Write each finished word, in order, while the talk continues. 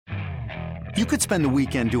You could spend the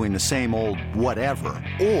weekend doing the same old whatever,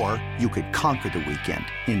 or you could conquer the weekend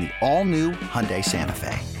in the all-new Hyundai Santa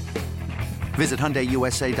Fe. Visit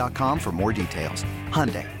HyundaiUSA.com for more details.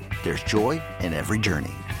 Hyundai, there's joy in every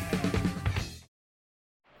journey.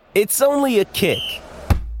 It's only a kick,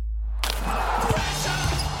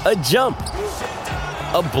 a jump,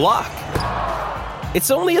 a block.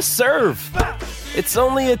 It's only a serve. It's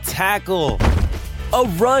only a tackle, a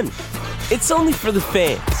run. It's only for the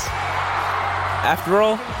fans. After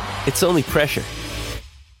all, it's only pressure.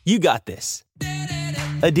 You got this.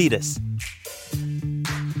 Adidas.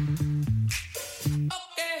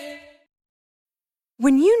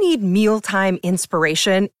 When you need mealtime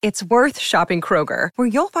inspiration, it's worth shopping Kroger, where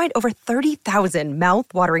you'll find over 30,000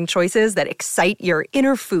 mouth-watering choices that excite your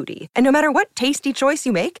inner foodie. And no matter what tasty choice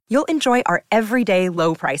you make, you'll enjoy our everyday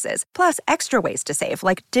low prices, plus extra ways to save,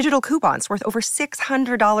 like digital coupons worth over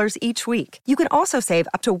 $600 each week. You can also save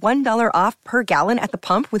up to $1 off per gallon at the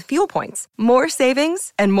pump with fuel points. More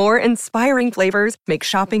savings and more inspiring flavors make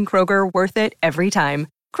shopping Kroger worth it every time.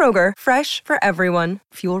 Kroger, fresh for everyone.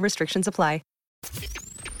 Fuel restrictions apply.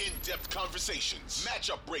 In-depth conversations,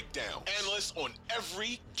 matchup breakdown, analysts on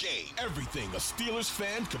every game. Everything a Steelers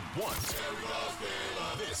fan could want.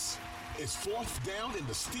 This is Fourth Down in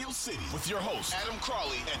the Steel City with your hosts, Adam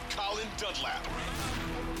Crawley and Colin Dunlap.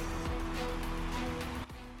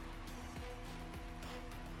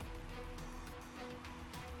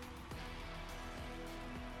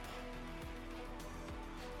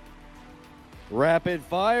 Rapid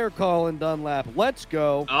fire, Colin Dunlap. Let's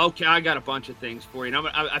go. Okay, I got a bunch of things for you.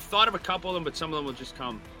 I've thought of a couple of them, but some of them will just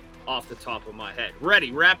come off the top of my head.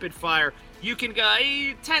 Ready, rapid fire. You can go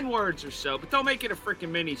 10 words or so, but don't make it a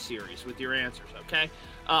freaking mini series with your answers, okay?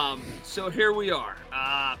 So here we are.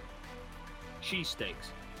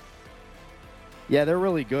 Cheesesteaks. Yeah, they're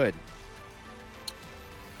really good.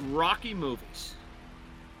 Rocky movies.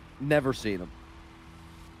 Never seen them.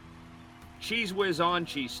 Cheese Whiz on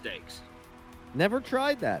cheesesteaks. Never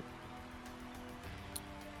tried that.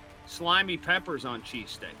 Slimy peppers on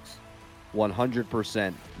cheesesteaks.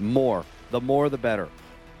 100%. More. The more, the better.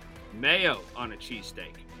 Mayo on a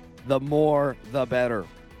cheesesteak. The more, the better.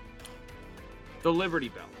 The Liberty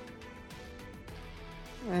Bell.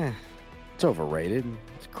 It's overrated.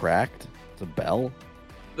 It's cracked. It's a bell.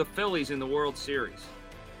 The Phillies in the World Series.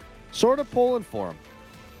 Sort of pulling for him.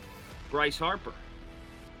 Bryce Harper.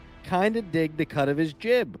 Kind of dig the cut of his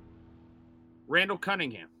jib. Randall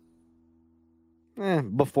Cunningham.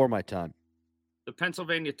 Before my time. The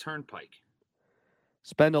Pennsylvania Turnpike.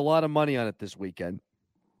 Spend a lot of money on it this weekend.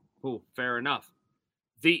 Oh, fair enough.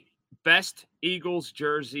 The best Eagles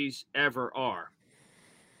jerseys ever are.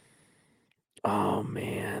 Oh,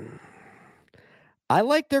 man. I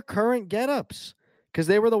like their current get-ups because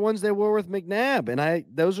they were the ones they wore with McNabb, and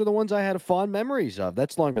those are the ones I had fond memories of.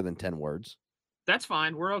 That's longer than 10 words. That's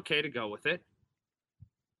fine. We're okay to go with it.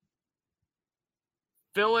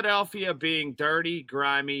 Philadelphia being dirty,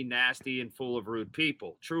 grimy, nasty, and full of rude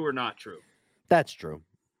people. True or not true? That's true.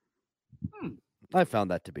 I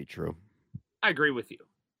found that to be true. I agree with you.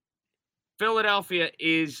 Philadelphia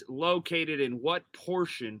is located in what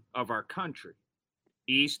portion of our country?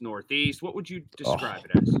 East, northeast? What would you describe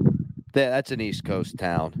it as? That's an East Coast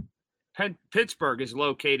town. Pittsburgh is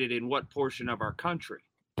located in what portion of our country?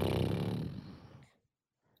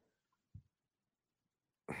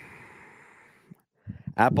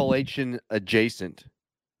 Appalachian adjacent.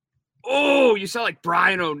 Oh, you sound like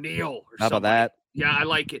Brian O'Neill. How about that? Yeah, I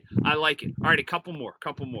like it. All right, a couple more.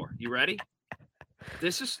 You ready?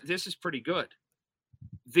 This is pretty good.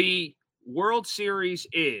 The World Series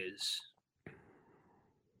is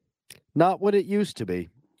not what it used to be.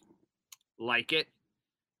 Like it.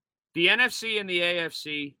 The NFC and the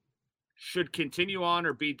AFC should continue on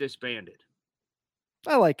or be disbanded.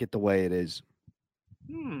 I like it the way it is.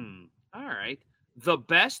 All right. The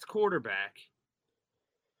best quarterback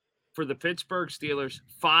for the Pittsburgh Steelers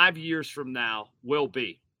 5 years from now will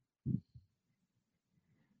be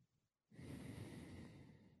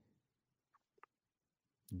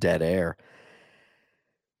dead air.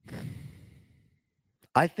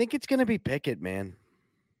 I think it's going to be Pickett, man.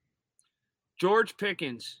 George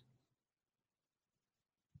Pickens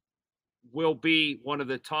will be one of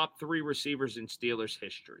the top 3 receivers in Steelers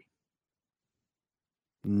history.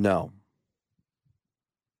 No.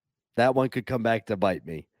 That one could come back to bite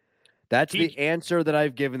me. That's the answer that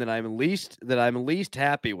I've given that I'm least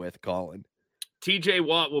happy with, Colin. TJ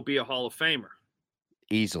Watt will be a Hall of Famer.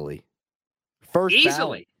 Easily. First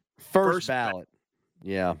ballot.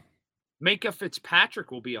 Yeah. Minka Fitzpatrick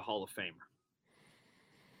will be a Hall of Famer.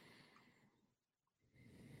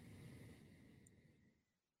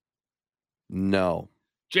 No.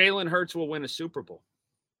 Jalen Hurts will win a Super Bowl.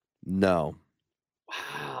 No.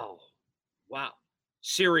 Wow.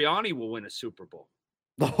 Sirianni will win a Super Bowl.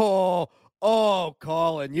 Oh,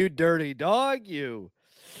 Colin, you dirty dog, you.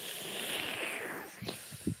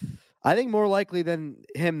 I think more likely than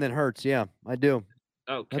him than Hurts. Yeah, I do.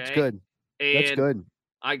 Okay. That's good. And That's good.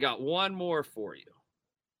 I got one more for you.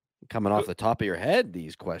 Coming off the top of your head,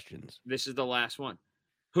 these questions. This is the last one.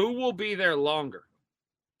 Who will be there longer?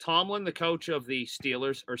 Tomlin, the coach of the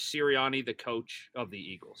Steelers, or Sirianni, the coach of the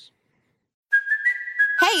Eagles?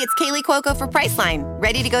 Hey, it's Kaylee Cuoco for Priceline.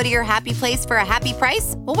 Ready to go to your happy place for a happy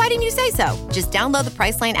price? Well, why didn't you say so? Just download the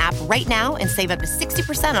Priceline app right now and save up to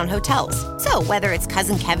 60% on hotels. So whether it's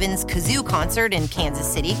Cousin Kevin's Kazoo Concert in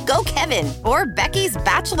Kansas City, go Kevin, or Becky's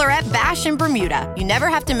Bachelorette Bash in Bermuda, you never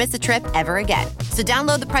have to miss a trip ever again. So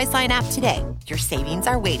download the Priceline app today. Your savings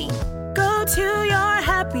are waiting. Go to your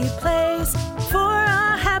happy place for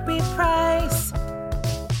a happy price.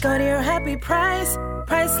 Go to your happy price,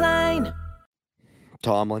 Priceline.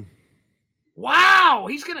 Tomlin. Wow,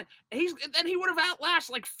 then he would have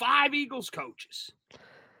outlasted like 5 Eagles coaches.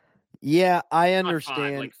 Yeah, I Not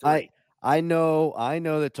understand. 5, like 3. I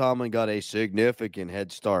know that Tomlin got a significant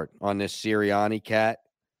head start on this Sirianni cat,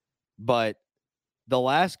 but the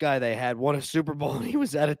last guy they had won a Super Bowl and he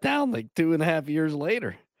was out of town like 2.5 years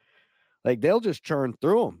later. Like they'll just churn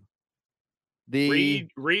through him.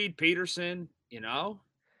 Reed Peterson, you know,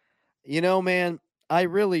 man. I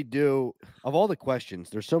really do. Of all the questions,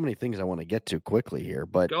 there's so many things I want to get to quickly here,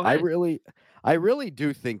 but I really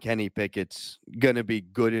do think Kenny Pickett's going to be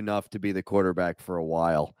good enough to be the quarterback for a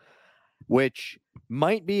while, which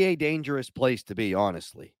might be a dangerous place to be,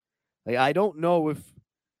 honestly. Like, I don't know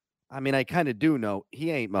I kind of do know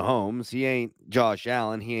he ain't Mahomes. He ain't Josh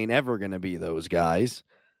Allen. He ain't ever going to be those guys,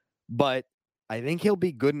 but I think he'll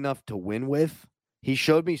be good enough to win with. He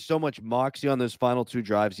showed me so much moxie on those final 2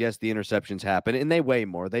 drives. Yes, the interceptions happen, and they weigh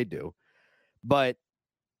more. They do. But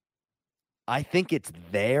I think it's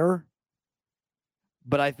there.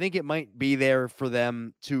 But I think it might be there for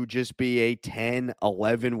them to just be a 10,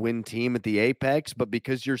 11-win team at the apex. But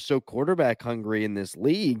because you're so quarterback hungry in this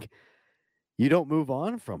league, you don't move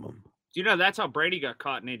on from them. You know, that's how Brady got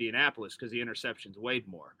caught in Indianapolis, because the interceptions weighed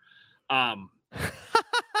more.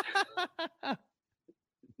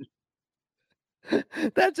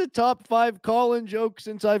 That's a top 5 call-in joke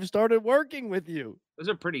since I've started working with you.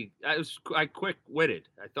 I quick-witted.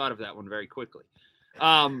 I thought of that one very quickly.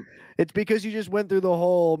 It's because you just went through the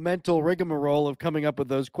whole mental rigmarole of coming up with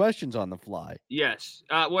those questions on the fly. Yes.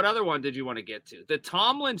 What other one did you want to get to? The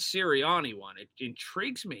Tomlin Sirianni one. It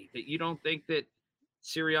intrigues me that you don't think that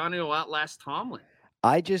Sirianni will outlast Tomlin.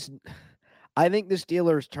 I think the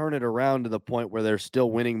Steelers turn it around to the point where they're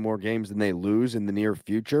still winning more games than they lose in the near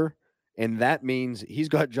future. And that means he's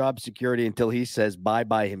got job security until he says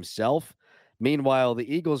bye-bye himself. Meanwhile,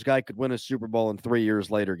 the Eagles guy could win a Super Bowl and 3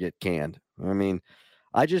 years later get canned.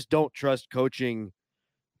 I just don't trust coaching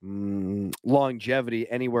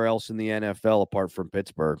longevity anywhere else in the NFL apart from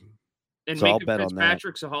Pittsburgh. And so I'll bet on that.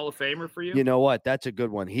 Fitzpatrick's a Hall of Famer for you? You know what? That's a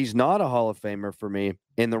good one. He's not a Hall of Famer for me.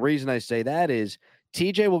 And the reason I say that is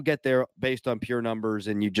TJ will get there based on pure numbers.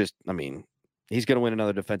 And he's going to win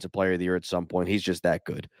another Defensive Player of the Year at some point. He's just that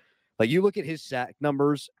good. Like, you look at his sack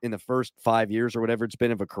numbers in the first 5 years or whatever it's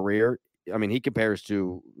been of a career. He compares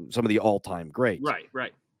to some of the all-time greats.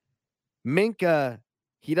 Right. Minka,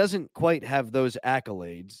 he doesn't quite have those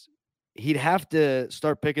accolades. He'd have to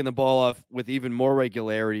start picking the ball off with even more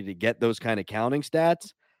regularity to get those kind of counting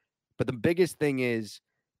stats. But the biggest thing is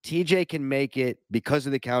TJ can make it because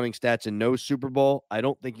of the counting stats and no Super Bowl. I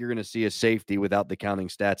don't think you're going to see a safety without the counting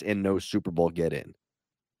stats and no Super Bowl get in.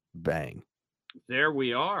 Bang. There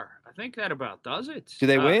we are. I think that about does it. Do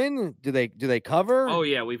they win? Do they cover? Oh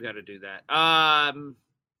yeah, we've got to do that.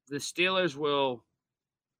 The Steelers will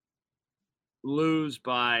lose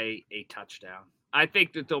by a touchdown. I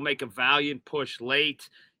think that they'll make a valiant push late.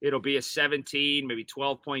 It'll be a 17, maybe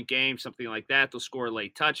 12-point game, something like that. They'll score a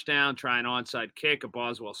late touchdown, try an onside kick, a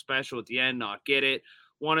Boswell special at the end, not get it.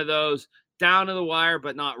 One of those down to the wire,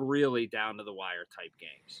 but not really down to the wire type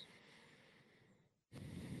games.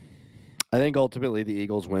 I think ultimately the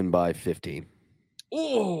Eagles win by 15.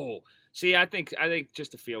 Oh, see, I think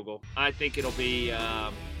just a field goal. I think it'll be,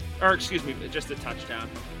 just a touchdown.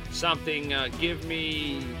 Something, give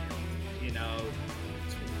me,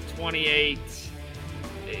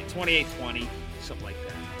 28-20, something like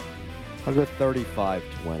that. I'll go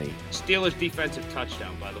 35-20. Steelers defensive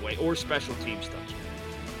touchdown, by the way, or special teams touchdown.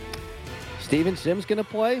 Steven Sims going to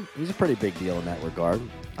play? He's a pretty big deal in that regard.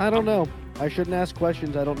 I don't know. I shouldn't ask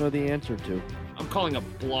questions I don't know the answer to. I'm calling a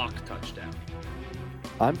block touchdown.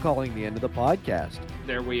 I'm calling the end of the podcast.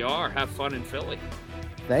 There we are. Have fun in Philly.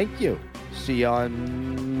 Thank you. See you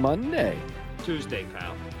on Monday. Tuesday,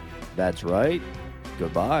 pal. That's right.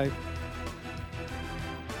 Goodbye.